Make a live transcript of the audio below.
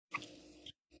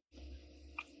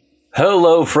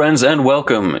Hello, friends, and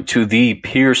welcome to the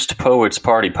Pierced Poets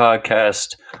Party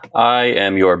podcast. I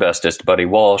am your bestest buddy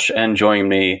Walsh, and joining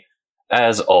me,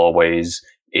 as always,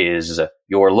 is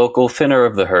your local thinner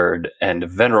of the herd and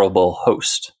venerable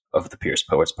host of the Pierced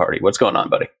Poets Party. What's going on,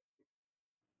 buddy?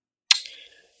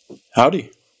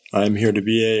 Howdy. I'm here to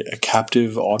be a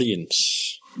captive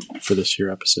audience for this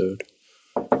here episode.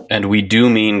 And we do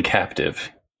mean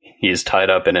captive. He is tied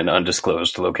up in an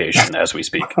undisclosed location as we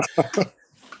speak.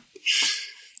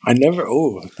 I never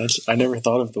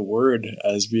thought of the word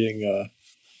as being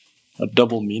a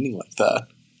double meaning like that.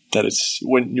 That it's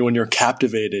when you're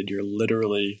captivated, you're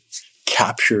literally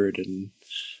captured, and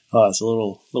it's a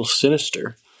little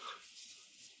sinister.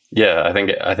 Yeah,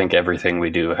 I think everything we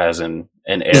do has an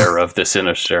air of the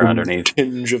sinister underneath.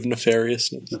 Tinge of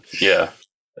nefariousness. Yeah,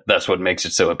 that's what makes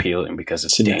it so appealing, because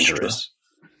it's dangerous.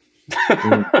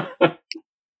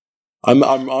 I'm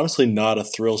honestly not a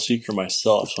thrill seeker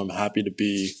myself, so I'm happy to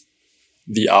be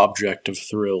the object of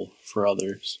thrill for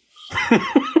others.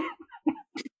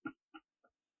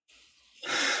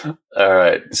 All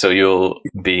right, so you'll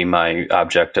be my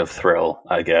object of thrill,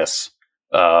 I guess.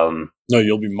 No,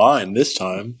 you'll be mine this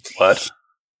time. What?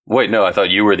 Wait, no, I thought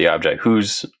you were the object.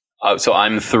 Who's? So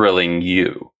I'm thrilling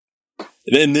you.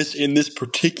 In this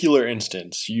particular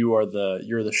instance, you're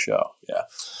the show. Yeah.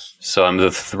 So I'm the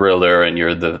thriller, and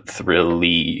you're the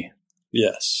thrillee.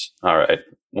 Yes. All right,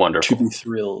 wonderful. To be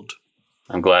thrilled.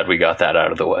 I'm glad we got that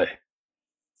out of the way.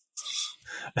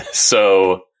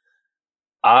 So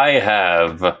I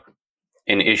have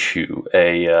an issue,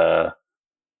 a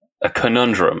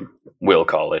conundrum, we'll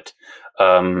call it.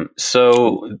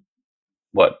 So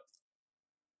what?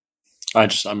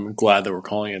 I'm glad that we're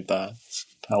calling it that.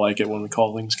 I like it when we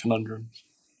call things conundrums.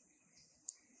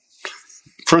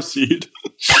 Proceed.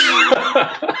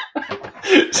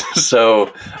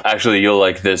 So actually, you'll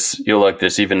like this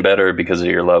even better because of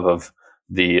your love of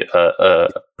the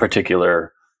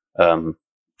particular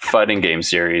fighting game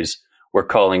series. We're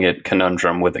calling it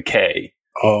Konundrum with a K.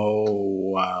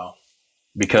 Oh, wow.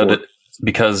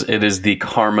 Because it is the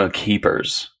Karma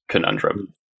Keepers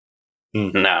Conundrum.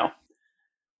 Now,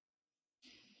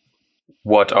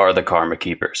 what are the Karma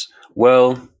Keepers?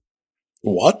 Well,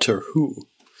 what or who?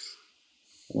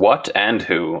 What and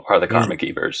who are the Karma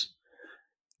Keepers?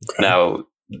 Okay. Now,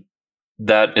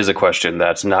 that is a question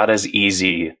that's not as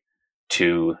easy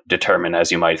to determine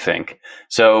as you might think.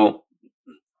 So,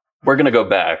 we're going to go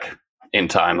back in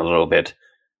time a little bit.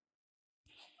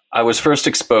 I was first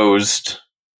exposed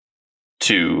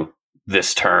to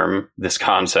this term, this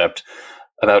concept,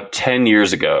 about 10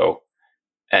 years ago,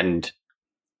 and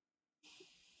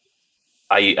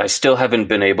I still haven't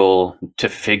been able to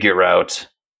figure out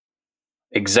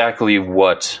exactly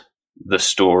what the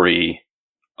story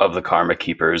of the Karma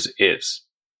Keepers is.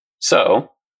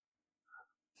 So,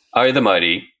 I the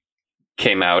Mighty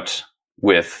came out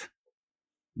with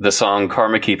the song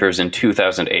Karma Keepers in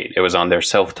 2008. It was on their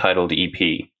self-titled EP.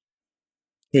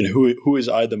 Wait, who is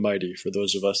I the Mighty, for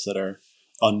those of us that are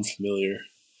unfamiliar?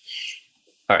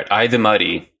 All right, I the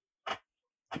Mighty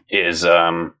is,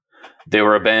 they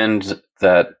were a band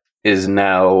that is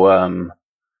now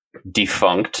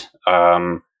defunct.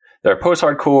 They're a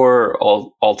post-hardcore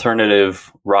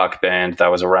alternative rock band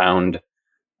that was around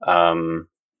in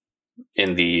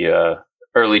the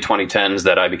early 2010s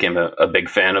that I became a big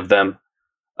fan of them.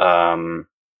 I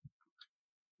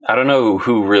don't know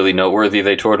who really noteworthy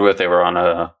they toured with. They were on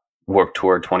a Warped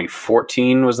Tour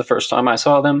 2014 was the first time I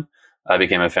saw them. I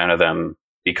became a fan of them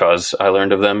because I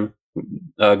learned of them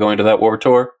going to that Warped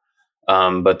Tour.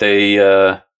 But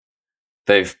they've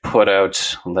put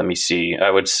out, let me see, I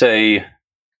would say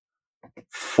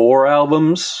 4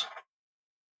 albums,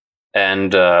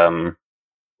 and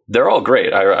they're all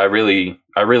great. I really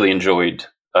enjoyed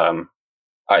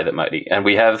I the Mighty, and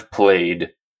we have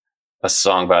played a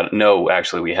song about it. No,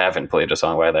 actually, we haven't played a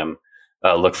song by them.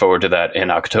 Look forward to that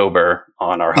in October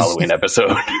on our Halloween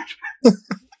episode.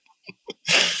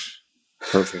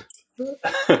 Perfect.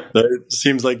 It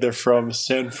seems like they're from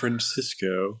San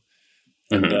Francisco,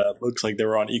 and looks like they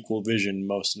were on Equal Vision,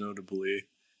 most notably.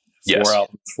 4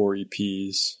 albums, 4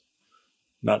 EPs.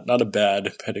 Not a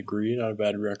bad pedigree, not a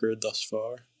bad record thus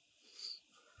far.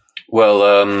 Well,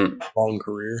 long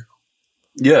career.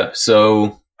 Yeah,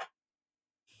 so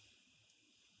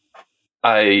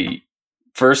I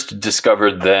first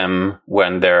discovered them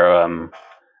when their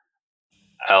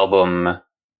album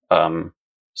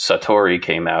Satori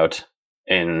came out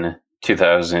in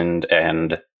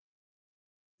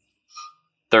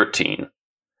 2013.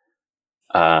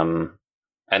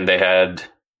 And they had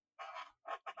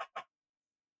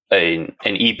an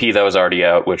EP that was already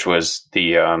out, which was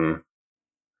the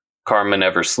Karma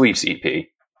Never Sleeps EP.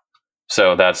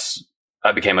 So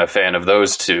I became a fan of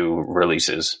those two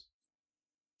releases.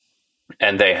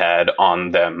 And they had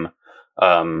on them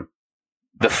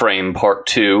The Frame Part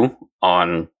 2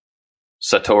 on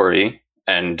Satori,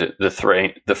 and the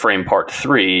Frame Part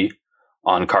 3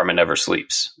 on Karma Never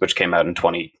Sleeps, which came out in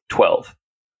 2012.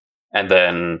 And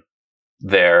then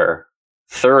their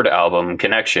third album,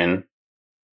 Connection,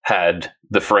 had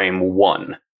The Frame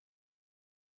 1.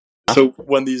 So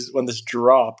when this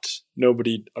dropped,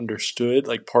 nobody understood.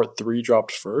 Like Part 3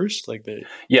 dropped first.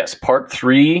 Yes, Part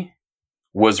 3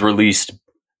 was released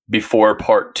before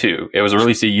Part 2. It was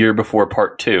released a year before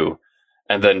Part 2,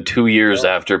 and then 2 years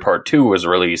after Part 2 was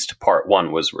released, Part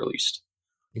 1 was released.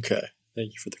 Okay,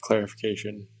 thank you for the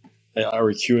clarification. Are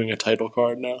we queuing a title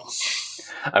card now?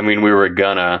 I mean, we were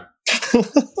gonna.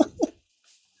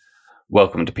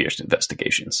 Welcome to Pierced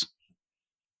Investigations.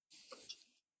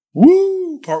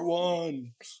 Woo! Part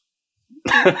 1.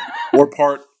 Or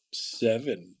Part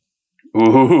 7.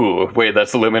 Ooh, wait,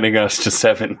 that's limiting us to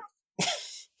 7.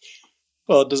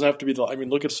 Well, it doesn't have to be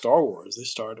look at Star Wars. They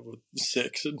started with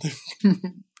 6 and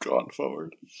gone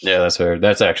forward. Yeah, that's fair.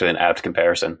 That's actually an apt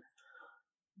comparison.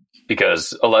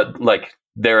 Because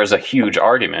there is a huge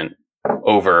argument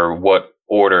over what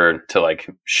order to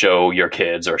show your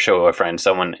kids or show a friend,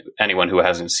 anyone who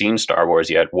hasn't seen Star Wars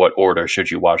yet, what order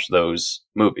should you watch those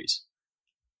movies?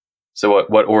 So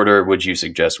what order would you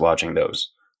suggest watching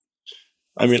those?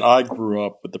 I mean, I grew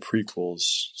up with the prequels,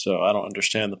 so I don't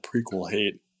understand the prequel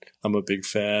hate. I'm a big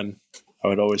fan. I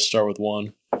would always start with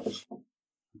 1.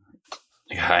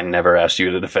 I never asked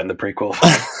you to defend the prequel.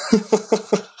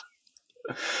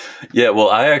 Yeah, well,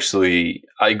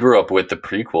 I grew up with the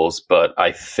prequels, but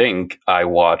I think I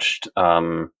watched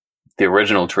the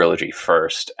original trilogy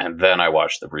first, and then I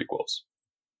watched the prequels.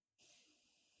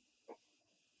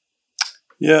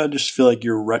 Yeah, I just feel like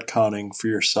you're retconning for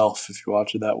yourself if you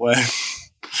watch it that way.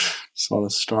 Just want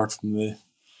to start from the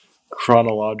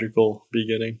chronological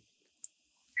beginning.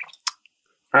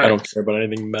 Right. I don't care about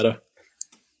anything meta.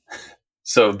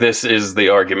 So this is the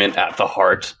argument at the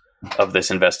heart of this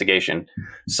investigation.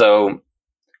 So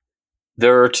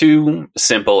there are 2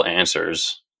 simple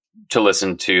answers to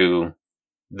listen to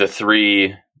the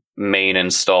 3 main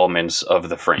installments of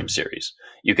the Frame series.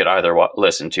 You could either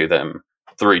listen to them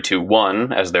 3, 2,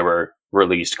 1 as they were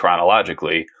released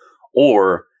chronologically,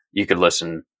 or you could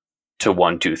listen to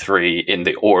 1, 2, 3 in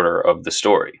the order of the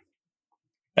story.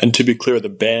 And to be clear, the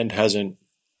band hasn't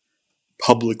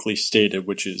publicly stated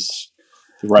which is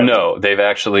the right. No, they've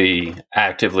actually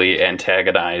actively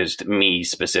antagonized me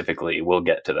specifically. We'll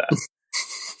get to that.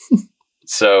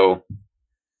 So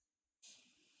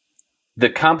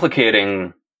the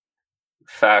complicating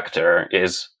factor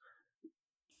is,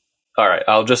 all right,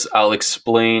 I'll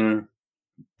explain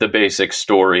the basic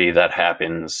story that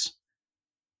happens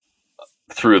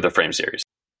through the Frame series.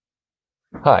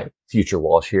 Hi, Future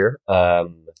Walsh here.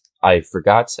 I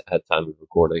forgot at time of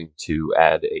recording to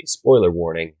add a spoiler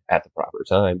warning at the proper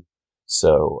time.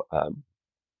 So,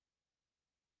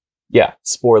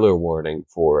 spoiler warning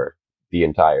for the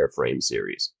entire Frame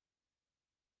series.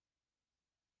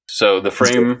 So the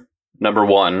Frame number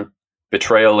 1,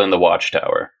 Betrayal in the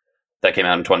Watchtower, that came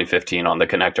out in 2015 on the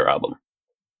Connector album.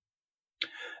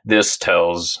 This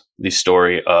tells the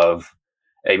story of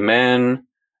a man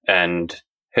and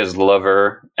his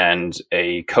lover and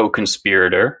a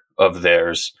co-conspirator of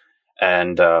theirs,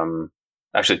 and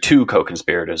actually 2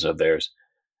 co-conspirators of theirs.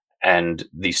 And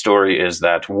the story is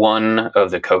that one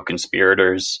of the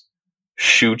co-conspirators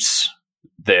shoots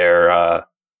their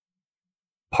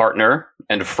partner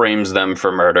and frames them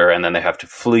for murder, and then they have to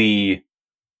flee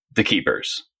the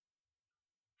Keepers.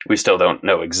 We still don't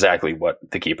know exactly what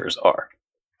the Keepers are.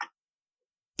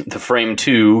 The Frame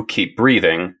 2, Keep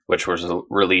Breathing, which was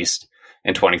released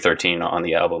in 2013 on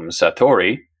the album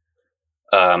Satori,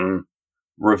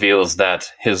 reveals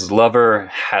that his lover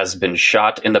has been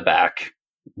shot in the back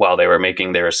while they were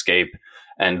making their escape,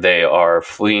 and they are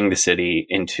fleeing the city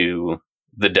into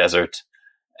the desert.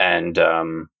 And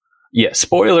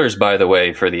spoilers, by the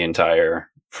way, for the entire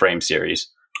Frame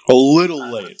series. A little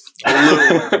late.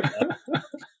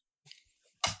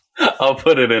 I'll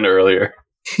put it in earlier.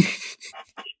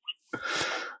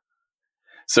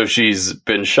 So she's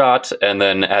been shot, and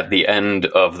then at the end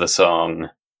of the song,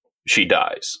 she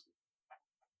dies.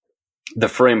 The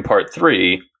Frame Part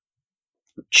 3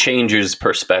 changes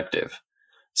perspective.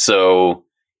 So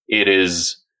it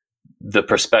is the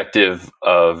perspective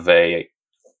of a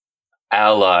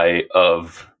ally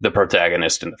of the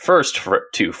protagonist in the first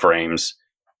 2 frames,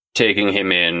 taking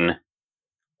him in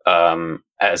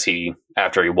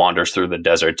after he wanders through the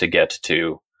desert to get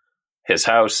to his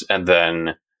house, and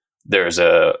then there's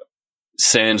a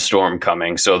sandstorm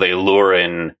coming, so they lure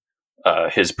in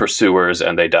his pursuers,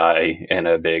 and they die in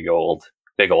a big old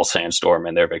sandstorm,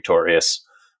 and they're victorious.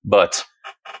 But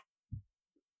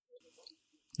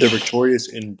they're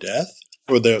victorious in death,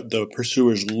 or the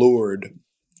pursuers lured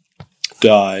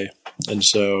die, and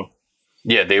so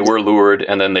yeah, they were lured,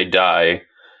 and then they die.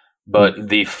 But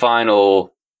the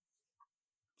final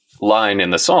line in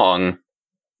the song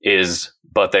is,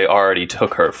 "But they already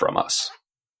took her from us,"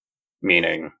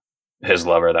 meaning his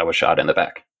lover that was shot in the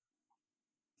back.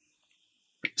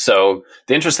 So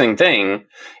the interesting thing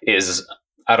is,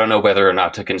 I don't know whether or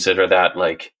not to consider that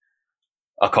like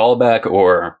a callback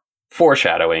or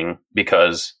foreshadowing,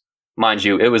 because, mind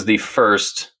you, it was the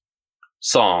first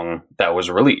song that was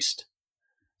released.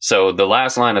 So the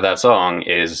last line of that song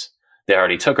is, "They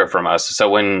already took her from us." So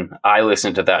when I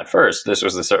listened to that first, this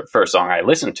was the first song I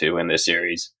listened to in this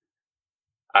series,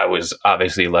 I was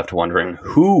obviously left wondering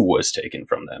who was taken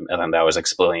from them. And then that was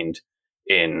explained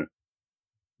in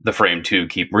the frame 2,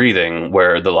 Keep Breathing,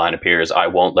 where the line appears, "I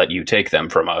won't let you take them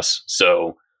from us."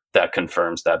 So that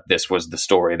confirms that this was the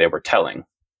story they were telling.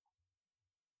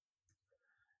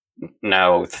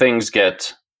 Now, things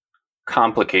get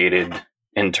complicated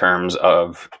in terms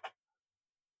of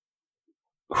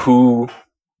who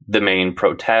the main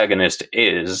protagonist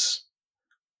is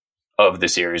of the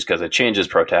series, because it changes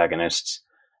protagonists,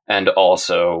 and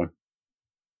also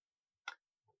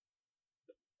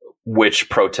which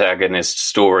protagonist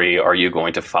story are you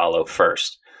going to follow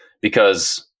first?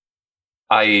 Because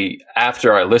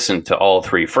after I listened to all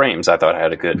 3 frames, I thought I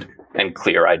had a good and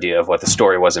clear idea of what the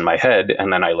story was in my head,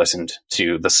 and then I listened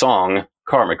to the song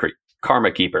Karma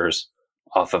Keepers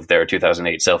off of their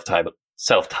 2008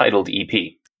 self-titled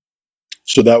EP.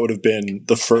 So that would have been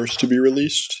the first to be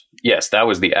released? Yes, that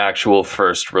was the actual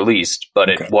first released, but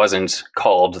okay. It wasn't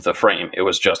called The Frame. It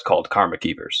was just called Karma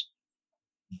Keepers.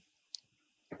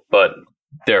 But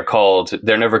they're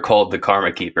never called the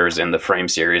Karma Keepers in the Frame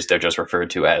series. They're just referred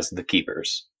to as the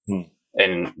Keepers.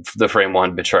 In the Frame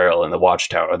 1, Betrayal in the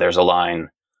Watchtower, there's a line.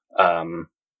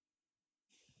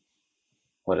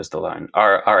 What is the line?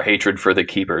 Our hatred for the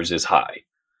Keepers is high.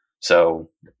 So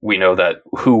we know that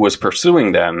who was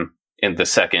pursuing them in the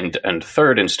second and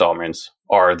third installments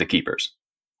are the Keepers.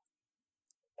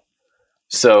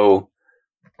 So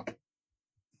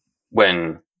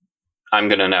when I'm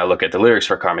going to now look at the lyrics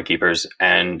for Karma Keepers,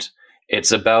 and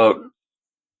it's about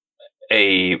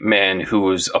a man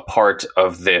who's a part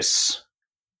of this.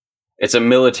 It's a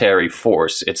military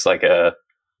force. It's like a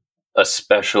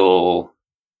special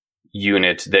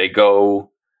unit. They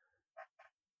go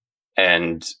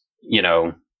and,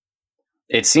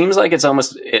 it seems like it's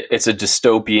almost, it's a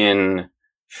dystopian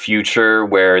future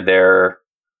where they're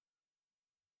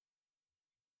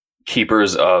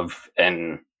keepers of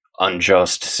an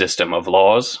unjust system of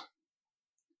laws.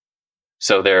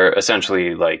 So they're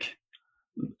essentially like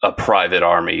a private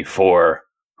army for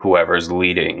whoever's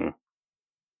leading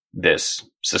this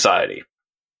society.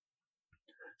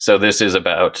 So this is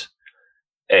about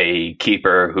a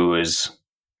keeper who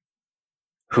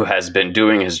has been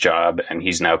doing his job, and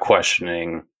he's now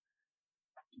questioning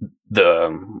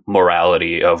the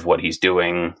morality of what he's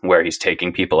doing, where he's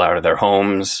taking people out of their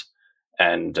homes.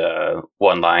 And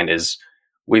one line is,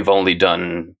 "We've only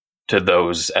done to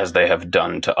those as they have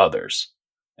done to others."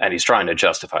 And he's trying to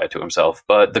justify it to himself.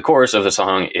 But the chorus of the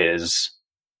song is,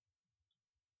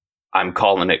 "I'm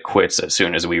calling it quits as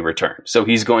soon as we return." So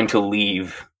he's going to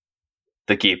leave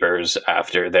the Keepers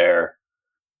after their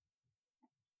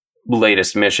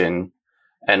latest mission.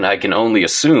 And I can only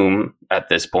assume at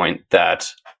this point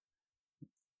that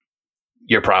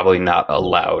you're probably not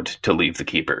allowed to leave the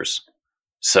Keepers.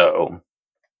 So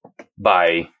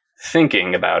by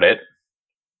thinking about it,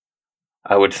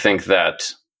 I would think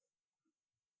that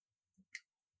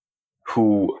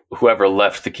whoever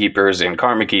left the Keepers in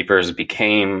Karma Keepers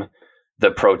became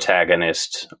the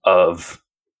protagonist of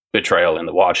Betrayal in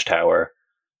the Watchtower,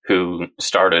 who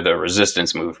started a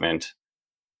resistance movement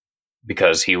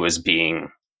because he was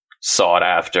being sought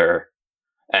after,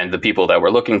 and the people that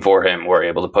were looking for him were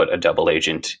able to put a double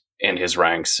agent in his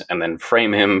ranks and then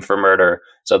frame him for murder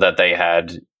so that they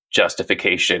had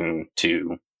justification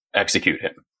to execute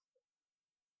him.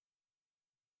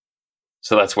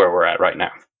 So that's where we're at right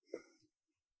now.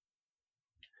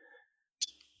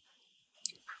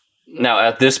 Now,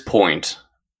 at this point,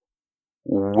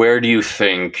 where do you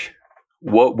think,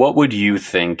 what would you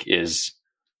think is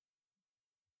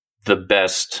the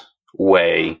best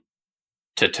way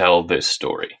to tell this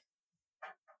story?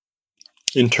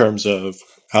 In terms of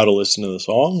how to listen to the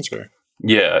songs? Or?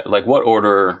 Yeah, like what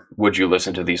order would you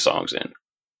listen to these songs in?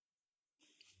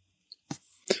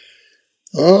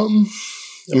 I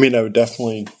mean, I would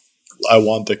definitely. I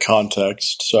want the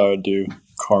context, so I would do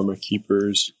Karma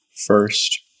Keepers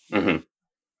first. Mm-hmm.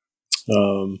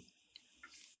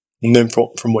 And then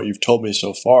from what you've told me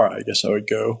so far, I guess I would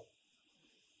go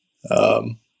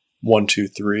 1, 2,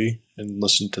 3, and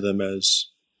listen to them as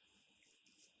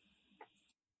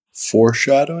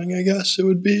foreshadowing. I guess it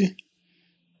would be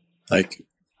like.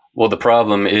 Well, the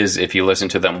problem is if you listen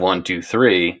to them 1, 2,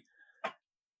 3,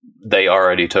 they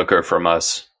already took her from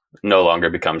us. No longer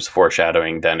becomes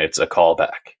foreshadowing. Then it's a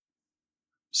callback.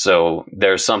 So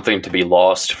there's something to be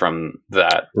lost from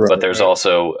that, Right, but there's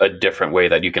also a different way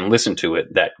that you can listen to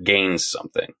it that gains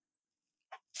something.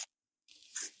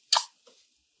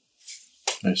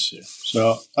 I see.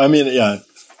 So, I mean, yeah,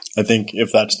 I think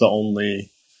if that's the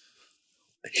only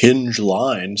hinge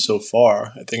line so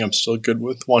far, I think I'm still good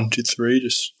with 1, 2, 3,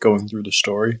 just going through the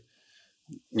story.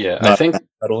 Yeah, Not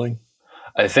battling.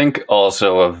 I think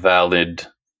also a valid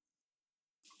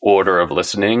order of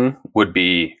listening would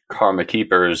be Karma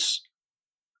Keepers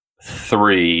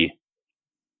 3,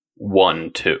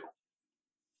 1, 2.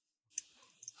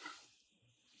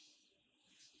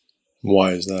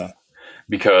 Why is that?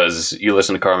 Because you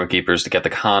listen to Karma Keepers to get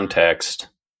the context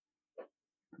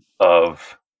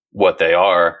of what they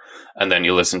are, and then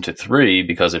you listen to 3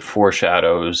 because it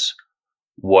foreshadows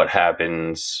what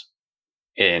happens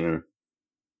in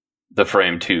the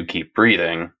frame 2, Keep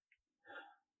Breathing.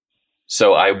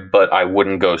 So I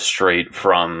wouldn't go straight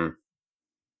from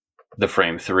the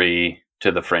frame 3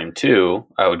 to the frame 2.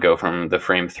 I would go from the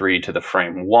frame 3 to the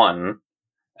frame 1,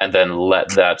 and then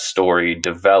let that story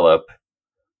develop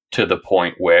to the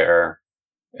point where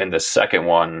in the second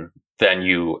one, then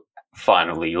you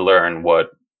finally learn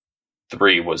what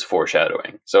 3 was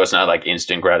foreshadowing. So it's not like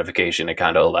instant gratification. It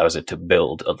kind of allows it to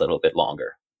build a little bit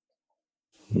longer.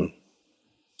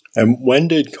 And when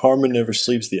did Karma Never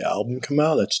Sleeps, the album, come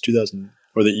out? That's 2000,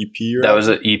 or the EP? That was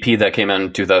an EP that came out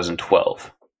in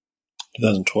 2012.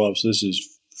 2012. So this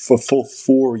is for full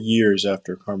 4 years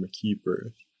after Karma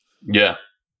Keeper. Yeah.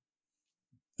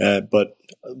 But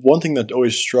one thing that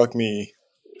always struck me,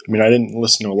 I mean, I didn't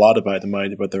listen to a lot about them,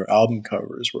 but their album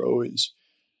covers were always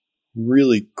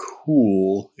really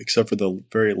cool, except for the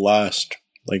very last,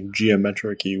 like,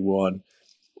 geometric-y one.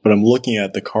 But I'm looking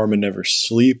at the Karma Never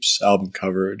Sleeps album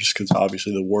cover, just because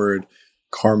obviously the word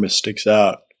karma sticks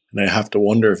out. And I have to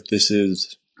wonder if this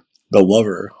is the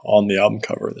lover on the album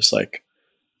cover, this, like,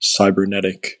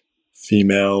 cybernetic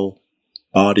female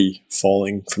body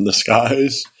falling from the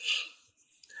skies.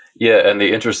 Yeah, and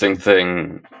the interesting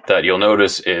thing that you'll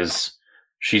notice is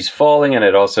she's falling, and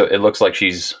it looks like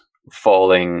she's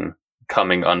falling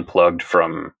coming unplugged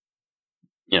from,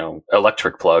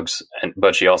 electric plugs,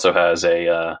 but she also has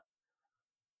a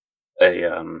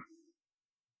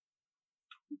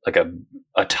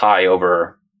tie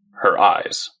over her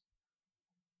eyes.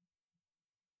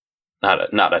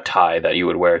 Not a tie that you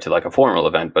would wear to like a formal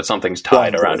event, but something's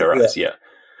tied around her eyes. Yeah.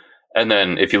 And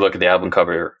then if you look at the album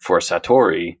cover for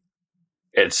Satori,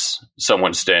 it's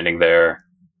someone standing there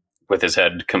with his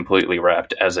head completely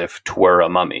wrapped as if 'twere a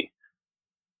mummy.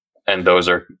 And those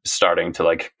are starting to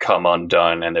like come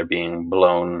undone, and they're being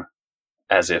blown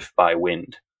as if by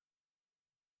wind.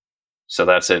 So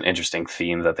that's an interesting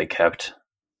theme that they kept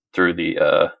through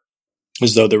the...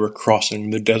 As though they were crossing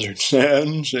the desert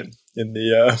sands in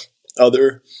the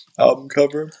other album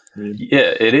cover.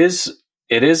 Yeah, it is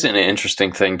an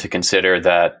interesting thing to consider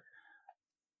that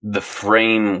the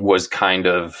frame was kind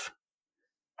of...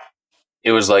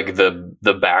 It was like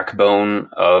the backbone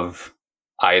of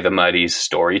Eye of the Mighty's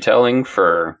storytelling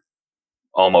for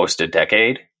almost a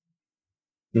decade.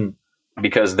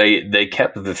 Because they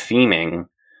kept the theming.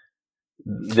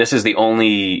 This is the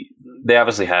only... They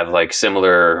obviously have like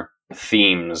similar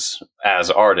themes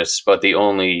as artists, but the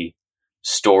only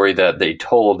story that they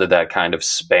told that kind of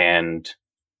spanned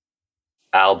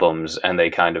albums, and they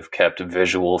kind of kept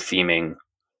visual theming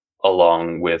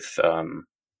along with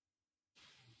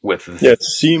it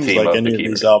seems like any of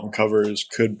these album covers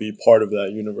could be part of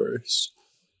that universe.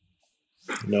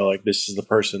 Like this is the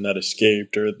person that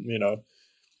escaped, or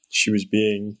she was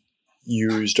being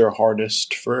used or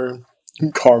harnessed for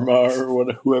karma,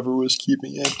 or whoever was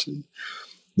keeping it. And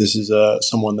this is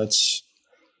someone that's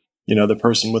the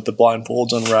person with the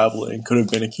blindfolds unraveling could have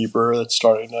been a keeper that's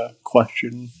starting to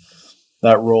question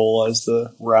that role as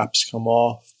the wraps come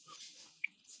off.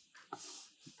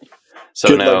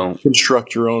 So now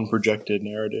construct your own projected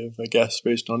narrative, I guess,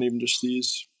 based on even just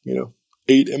these,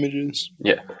 8 images.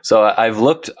 Yeah. So I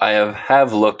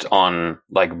have looked on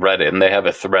like Reddit, and they have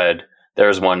a thread.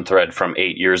 There's one thread from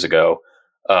 8 years ago.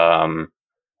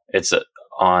 It's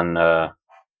on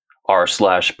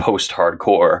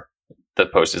r/post-hardcore. The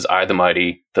post is I the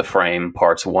Mighty, The Frame,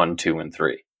 parts 1, 2, and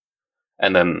 3.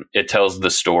 And then it tells the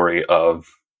story of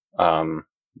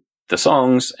the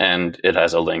songs, and it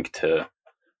has a link to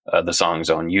the songs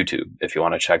on YouTube if you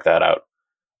want to check that out.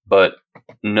 But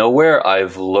nowhere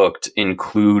I've looked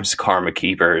includes Karma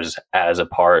Keepers as a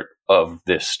part of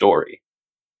this story.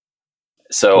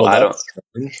 So I don't.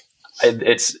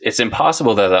 It's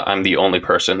impossible that I'm the only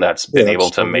person that's been able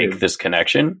to make this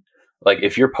connection. Like,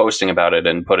 if you're posting about it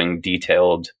and putting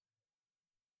detailed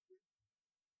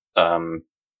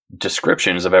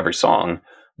descriptions of every song,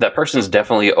 that person's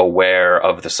definitely aware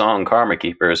of the song Karma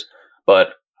Keepers.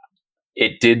 But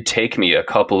it did take me a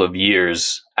couple of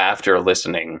years after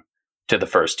listening to the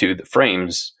first two, the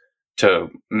Frames, to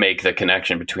make the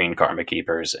connection between Karma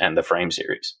Keepers and the Frame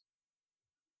series.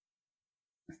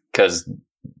 Because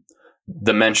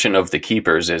the mention of the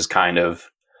Keepers is kind of,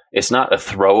 it's not a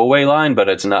throwaway line, but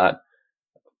it's not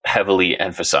heavily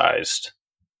emphasized,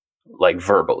 like,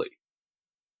 verbally.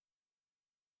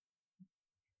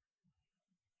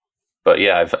 But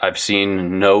yeah, I've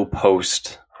seen no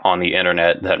post on the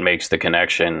internet that makes the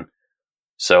connection.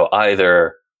 So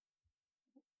either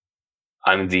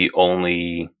I'm the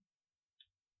only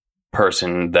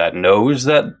person that knows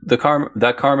that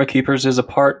that Karma Keepers is a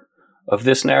part of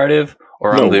this narrative,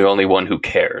 or I'm the only one who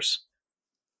cares.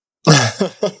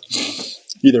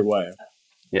 Either way.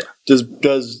 Yeah.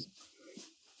 Does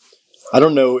I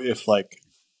don't know if, like,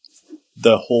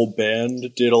 the whole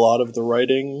band did a lot of the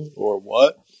writing or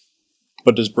what,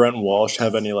 but does Brent Walsh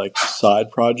have any, like,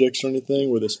 side projects or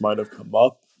anything where this might have come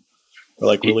up, or,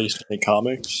 like, released any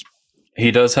comics?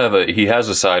 He does have he has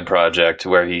a side project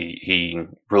where he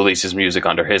releases music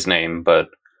under his name, but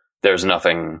there's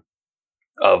nothing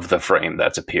of the Frame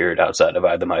that's appeared outside of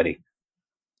I the Mighty.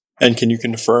 And can you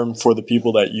confirm for the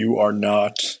people that you are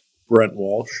not Brent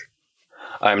Walsh?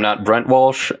 I'm not Brent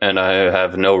Walsh, and I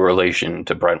have no relation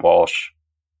to Brent Walsh.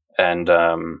 And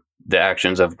the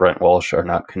actions of Brent Walsh are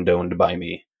not condoned by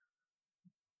me.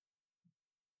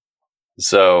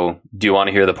 So, do you want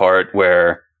to hear the part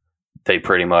where they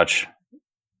pretty much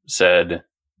said,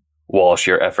 Walsh,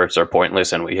 your efforts are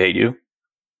pointless and we hate you?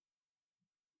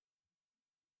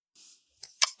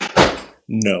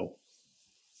 No.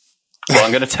 Well,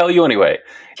 I'm going to tell you anyway.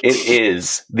 It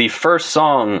is the first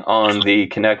song on the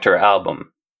Connector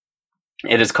album.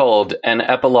 It is called An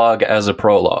Epilogue as a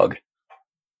Prologue.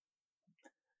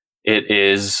 It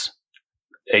is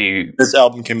This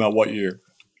album came out what year?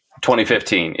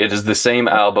 2015. It is the same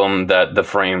album that The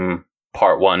Frame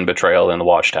Part 1, Betrayal in the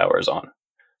Watchtower is on.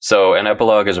 So An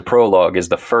Epilogue as a Prologue is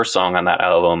the first song on that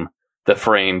album. The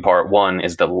Frame Part 1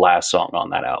 is the last song on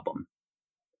that album.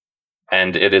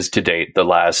 And it is to date the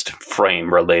last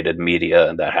Frame-related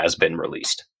media that has been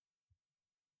released.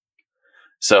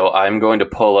 So I'm going to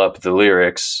pull up the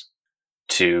lyrics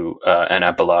to An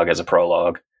Epilogue as a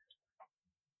Prologue.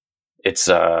 It's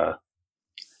I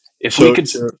just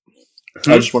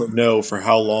want to know for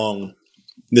how long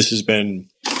this has been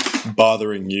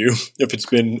bothering you. If it's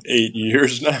been 8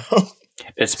 years now.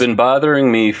 It's been bothering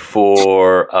me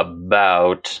for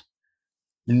about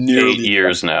nearly 8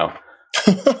 years now.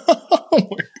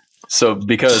 So,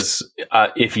 because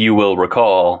if you will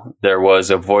recall, there was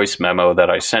a voice memo that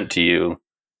I sent to you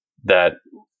that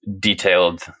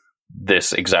detailed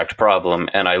this exact problem,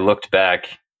 and I looked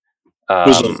back. It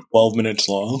was like 12 minutes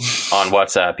long. On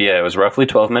WhatsApp, yeah, it was roughly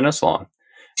 12 minutes long.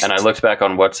 And I looked back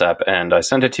on WhatsApp, and I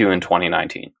sent it to you in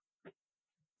 2019.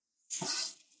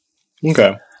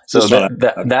 Okay. So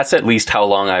that's at least how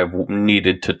long I've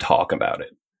needed to talk about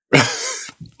it.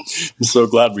 I'm so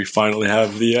glad we finally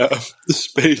have the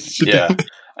space to do it.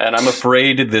 And I'm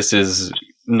afraid this is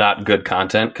not good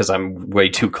content because I'm way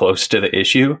too close to the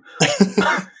issue.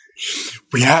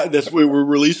 We're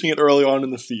releasing it early on in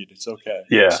the feed. It's okay.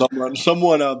 Yeah.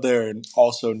 Someone out there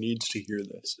also needs to hear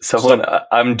this.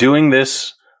 I'm doing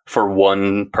this for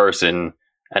one person,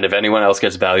 and if anyone else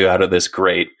gets value out of this,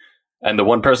 great. And the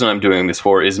one person I'm doing this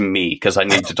for is me, because I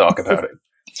need to talk about it.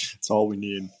 That's all we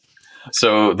need.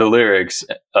 So the lyrics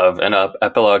of An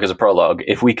Epilogue as a Prologue: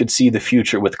 if we could see the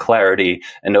future with clarity,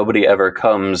 and nobody ever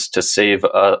comes to save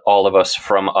all of us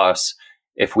from us,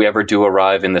 if we ever do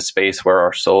arrive in the space where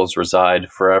our souls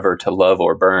reside, forever to love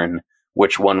or burn,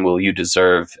 which one will you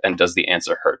deserve, and does the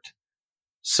answer hurt?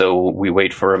 So we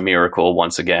wait for a miracle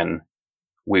once again.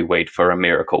 We wait for a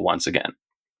miracle once again.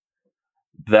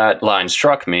 That line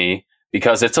struck me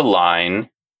because it's a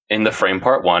line in the Frame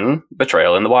Part 1,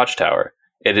 Betrayal in the Watchtower.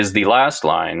 It is the last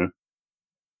line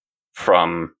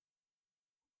from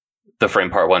the Frame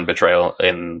Part 1, Betrayal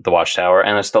in the Watchtower,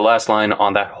 and it's the last line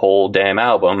on that whole damn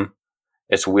album,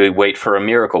 It's we wait for a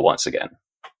miracle once again.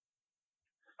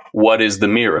 What is the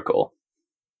miracle?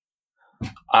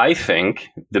 I think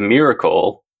the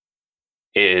miracle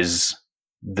is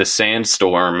the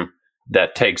sandstorm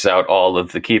that takes out all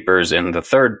of the keepers in the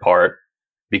third part,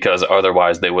 because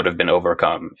otherwise they would have been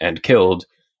overcome and killed.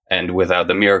 And without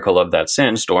the miracle of that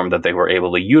sandstorm that they were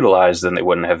able to utilize, then they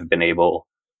wouldn't have been able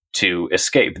to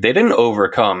escape. They didn't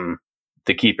overcome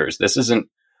the keepers. This isn't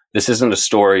a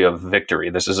story of victory.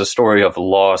 This is a story of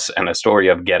loss and a story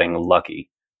of getting lucky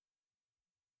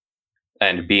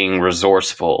and being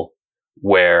resourceful,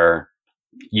 where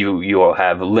you will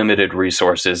have limited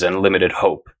resources and limited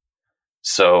hope.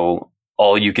 So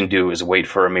all you can do is wait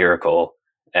for a miracle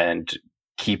and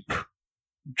keep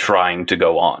trying to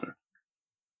go on.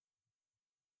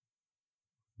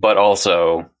 But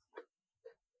also,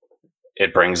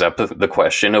 it brings up the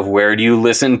question of where do you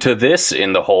listen to this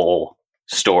in the whole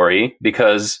story?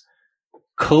 Because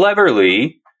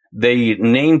cleverly, they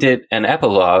named it an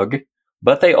epilogue,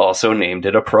 but they also named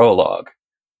it a prologue.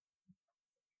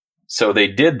 So they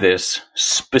did this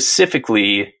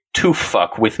specifically to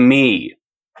fuck with me.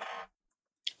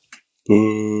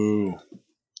 Boo.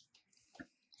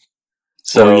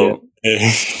 So,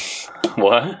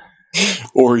 what?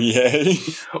 Or yay.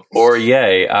 Or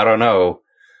yay, I don't know.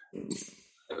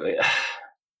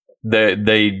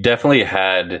 They definitely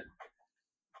had,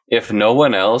 if no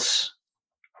one else,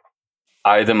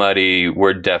 I the Muddy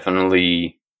were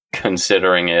definitely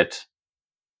considering it.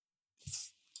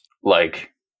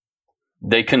 Like,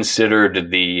 they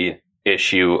considered the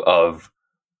issue of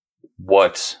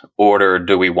what order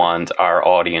do we want our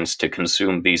audience to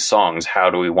consume these songs? How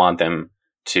do we want them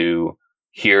to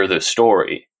hear the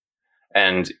story?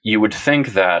 And you would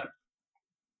think that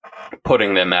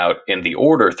putting them out in the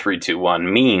order 3, 2,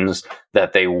 1 means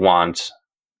that they want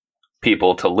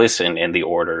people to listen in the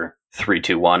order 3,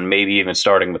 2, 1, maybe even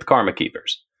starting with Karma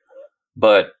Keepers.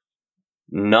 But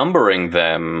numbering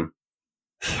them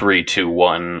 3, 2,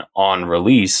 1 on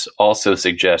release also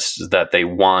suggests that they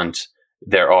want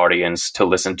their audience to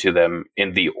listen to them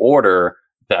in the order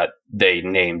that they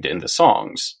named in the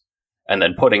songs. And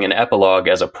then putting an epilogue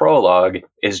as a prologue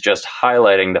is just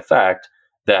highlighting the fact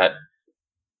that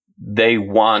they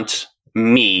want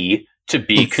me to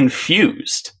be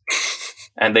confused.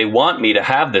 And they want me to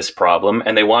have this problem,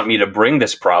 and they want me to bring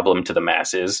this problem to the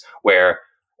masses, where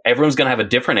everyone's going to have a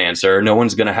different answer. No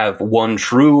one's going to have one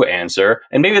true answer.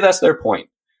 And maybe that's their point.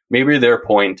 Maybe their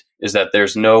point is that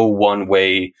there's no one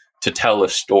way to tell a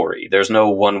story. There's no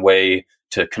one way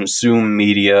to consume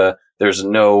media. There's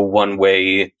no one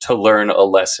way to learn a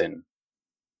lesson.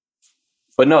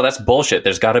 But no, that's bullshit.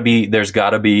 There's got to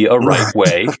be a right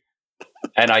way.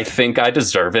 And I think I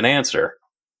deserve an answer.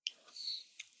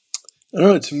 I don't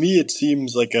know. To me, it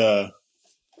seems like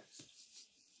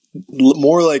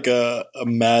more like a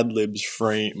Mad Libs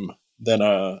frame than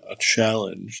a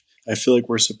challenge. I feel like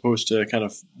we're supposed to kind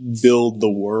of build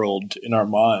the world in our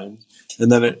minds,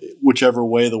 and then whichever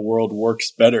way the world works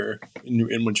better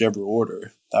in whichever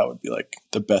order, that would be like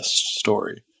the best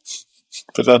story.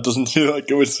 But that doesn't feel like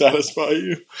it would satisfy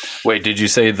you. Wait, did you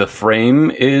say the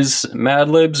frame is Mad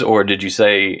Libs, or did you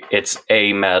say it's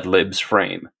a Mad Libs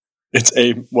frame?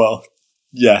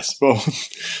 Yes,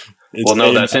 both. Well,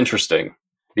 no, that's interesting.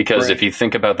 Because if you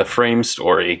think about the frame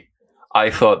story,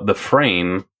 I thought the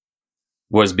frame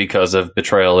was because of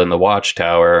Betrayal in the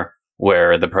Watchtower,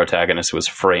 where the protagonist was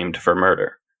framed for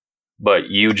murder. But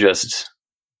you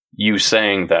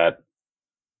saying that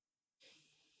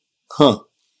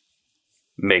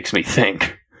makes me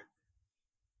think.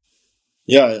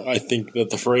 Yeah, I think that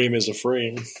the frame is a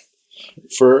frame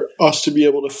for us to be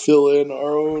able to fill in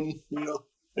our own,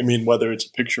 I mean, whether it's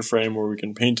a picture frame where we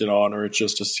can paint it on, or it's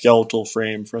just a skeletal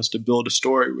frame for us to build a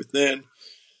story within.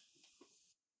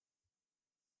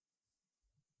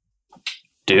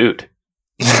 Dude.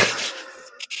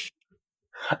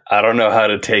 I don't know how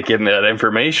to take in that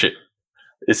information.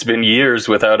 It's been years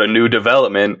without a new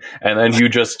development, and then you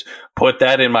just put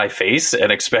that in my face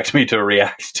and expect me to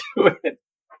react to it.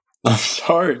 I'm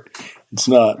sorry. It's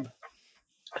not.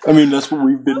 I mean, that's what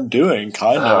we've been doing,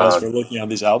 kind of, as we're looking at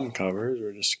these album covers.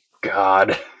 We're just,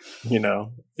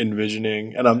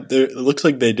 envisioning. And it looks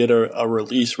like they did a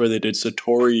release where they did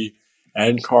Satori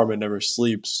and Karma Never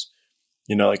Sleeps,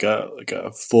 like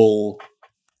a full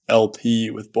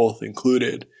LP with both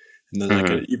included. And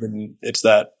then it's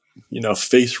that,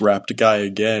 face wrapped guy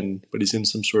again, but he's in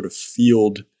some sort of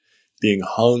field being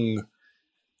hung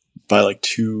by like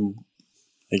two,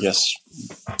 I guess,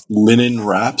 linen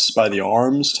wraps by the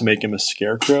arms to make him a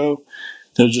scarecrow.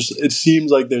 It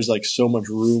seems like there's like so much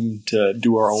room to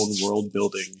do our own world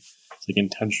building. It's like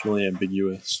intentionally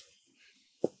ambiguous.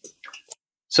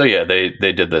 So yeah,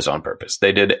 they did this on purpose.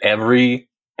 They did every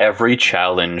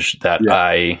challenge that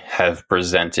I have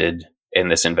presented in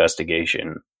this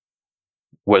investigation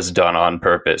was done on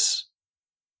purpose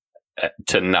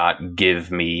to not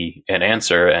give me an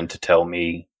answer and to tell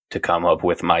me to come up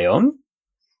with my own.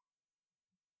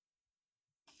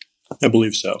 I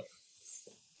believe so.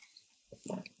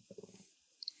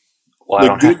 Well,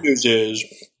 the good news is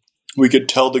we could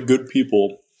tell the good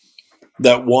people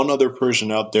that one other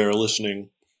person out there listening,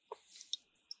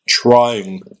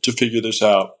 trying to figure this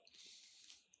out,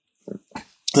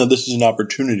 that this is an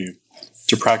opportunity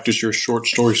to practice your short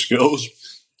story skills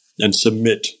and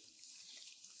submit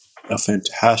a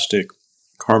fantastic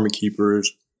Karma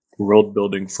Keepers world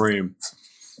building frame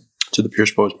to the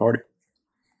Pierce Poets Party.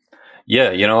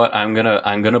 Yeah, you know what? I'm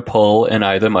gonna pull an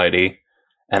I the Mighty,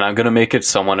 and I'm gonna make it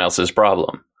someone else's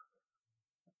problem.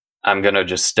 I'm gonna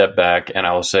just step back and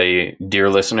I'll say, dear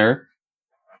listener,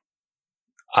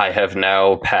 I have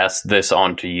now passed this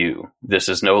on to you. This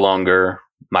is no longer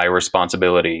my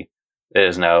responsibility. It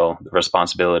is now the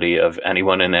responsibility of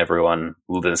anyone and everyone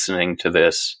listening to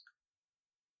this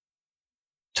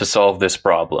to solve this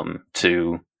problem,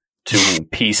 to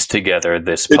piece together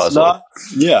this puzzle.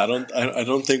 I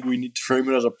don't think we need to frame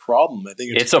it as a problem. I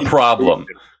think it's a problem.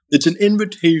 It's an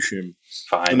invitation.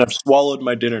 Fine. And I've swallowed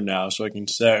my dinner now, so I can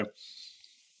say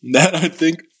that I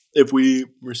think if we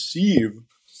receive,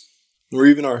 or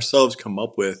even ourselves come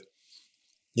up with,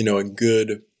 a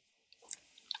good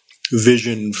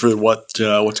vision for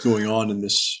what's going on in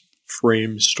this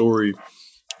frame story,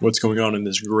 what's going on in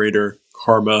this greater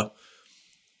Karma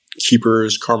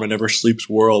Keepers, Karma Never Sleeps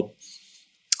world,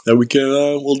 that we can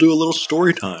we'll do a little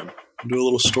story time. We'll do a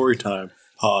little story time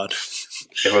pod.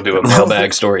 Yeah, we'll do a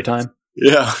mailbag story time.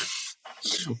 Yeah.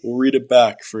 We'll read it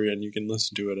back for you, and you can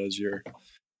listen to it as your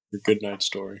good night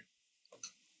story.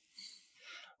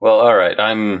 Well, all right.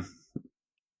 I'm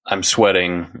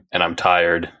sweating and I'm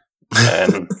tired,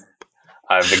 and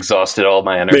I've exhausted all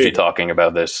my energy talking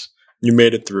about this. You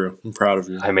made it through. I'm proud of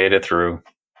you. I made it through.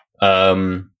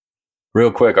 Real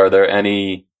quick, are there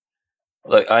any?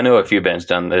 Like, I know a few bands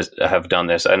have done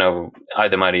this. I know I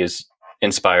the Mighty is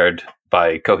inspired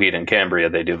by Coheed and Cambria.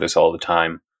 They do this all the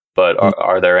time. But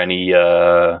are there any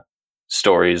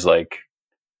stories like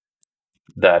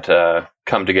that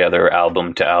come together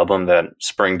album to album that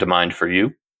spring to mind for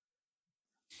you?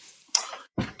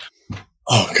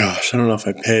 Oh gosh, I don't know if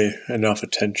I pay enough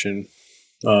attention.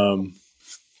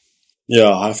 Yeah,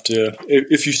 I'll have to.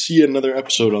 If you see another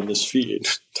episode on this feed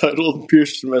titled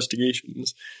Pierce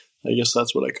Investigations, I guess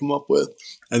that's what I come up with.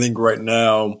 I think right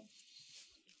now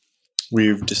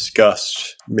we've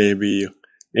discussed maybe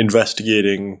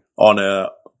investigating on a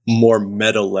more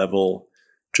meta level,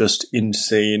 just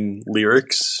insane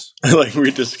lyrics. Like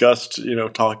we discussed,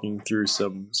 talking through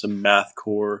some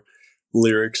mathcore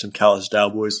lyrics and Callous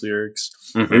Cowboys lyrics,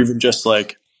 or even just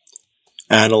like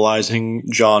analyzing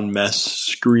John Mess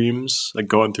screams, like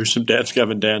going through some Dance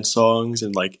Gavin Dance songs,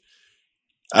 and like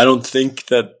I don't think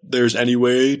that there's any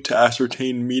way to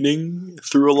ascertain meaning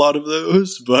through a lot of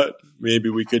those, but maybe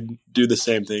we could do the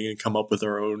same thing and come up with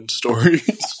our own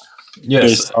stories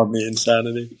based on the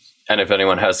insanity. And if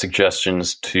anyone has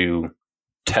suggestions to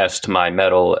test my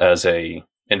mettle as a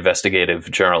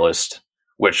investigative journalist,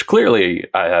 which clearly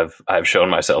I've shown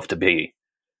myself to be,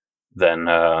 then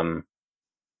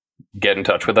get in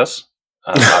touch with us.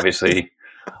 Obviously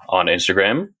on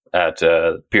Instagram at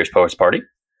Pierce Poets Party.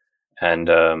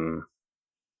 And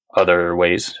other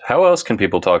ways. How else can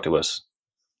people talk to us?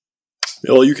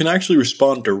 Well, you can actually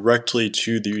respond directly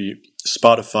to the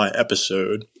Spotify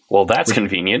episode. Well, that's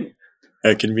convenient.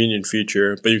 A convenient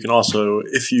feature. But you can also,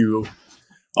 if you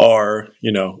are,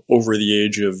 over the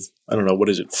age of,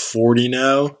 40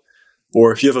 now?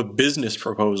 Or if you have a business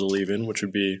proposal even, which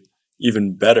would be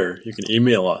even better, you can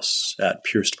email us at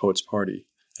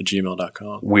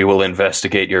piercedpoetsparty@gmail.com. We will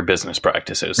investigate your business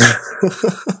practices.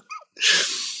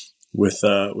 With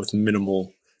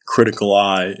minimal critical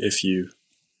eye if you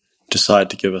decide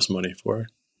to give us money for it.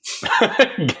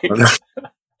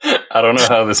 I don't know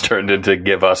how this turned into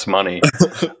give us money.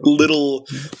 little,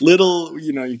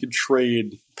 you could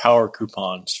trade power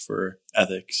coupons for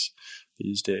ethics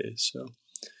these days.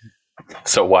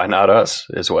 So why not us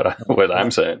is what I'm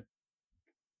saying.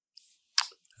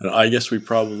 I guess we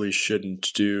probably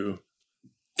shouldn't do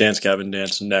Dance Gavin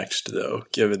Dance next, though,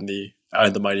 given the I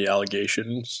the Mighty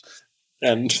allegations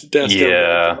and Dance Gavin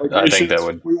allegations. I think that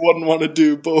would. We wouldn't want to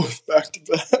do both back to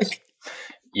back.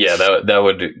 Yeah, that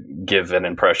would give an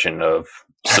impression of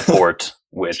support,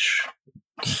 which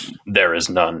there is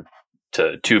none.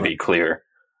 To be clear,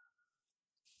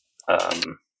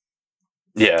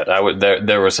 Yeah,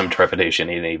 there was some trepidation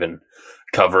in even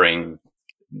covering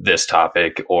this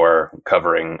topic or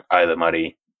covering I the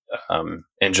Muddy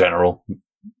in general.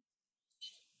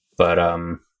 But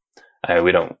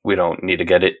we don't need to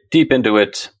get it deep into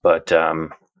it. But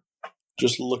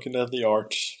just looking at the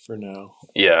art for now.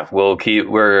 Yeah,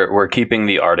 we're keeping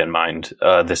the art in mind.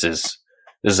 This is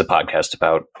a podcast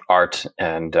about art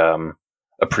and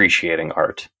appreciating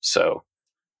art. So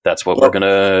that's what we're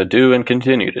gonna do and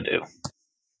continue to do.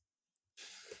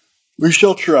 We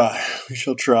shall try. We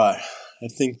shall try. I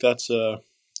think that's a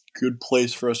good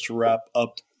place for us to wrap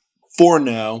up for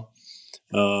now.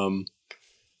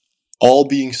 All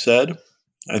being said,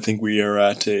 I think we are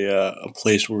at a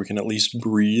place where we can at least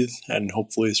breathe, and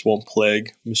hopefully this won't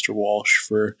plague Mr. Walsh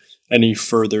for any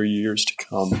further years to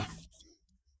come.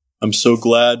 I'm so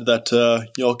glad that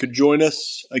y'all could join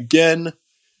us again.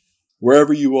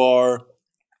 Wherever you are,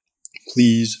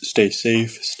 please stay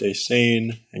safe, stay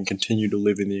sane, and continue to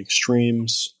live in the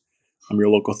extremes. I'm your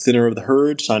local thinner of the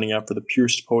herd, signing out for the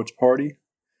Purest Poets Party.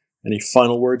 Any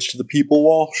final words to the people,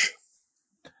 Walsh?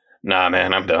 Nah,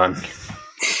 man, I'm done.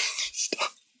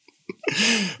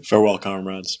 Farewell,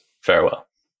 comrades. Farewell.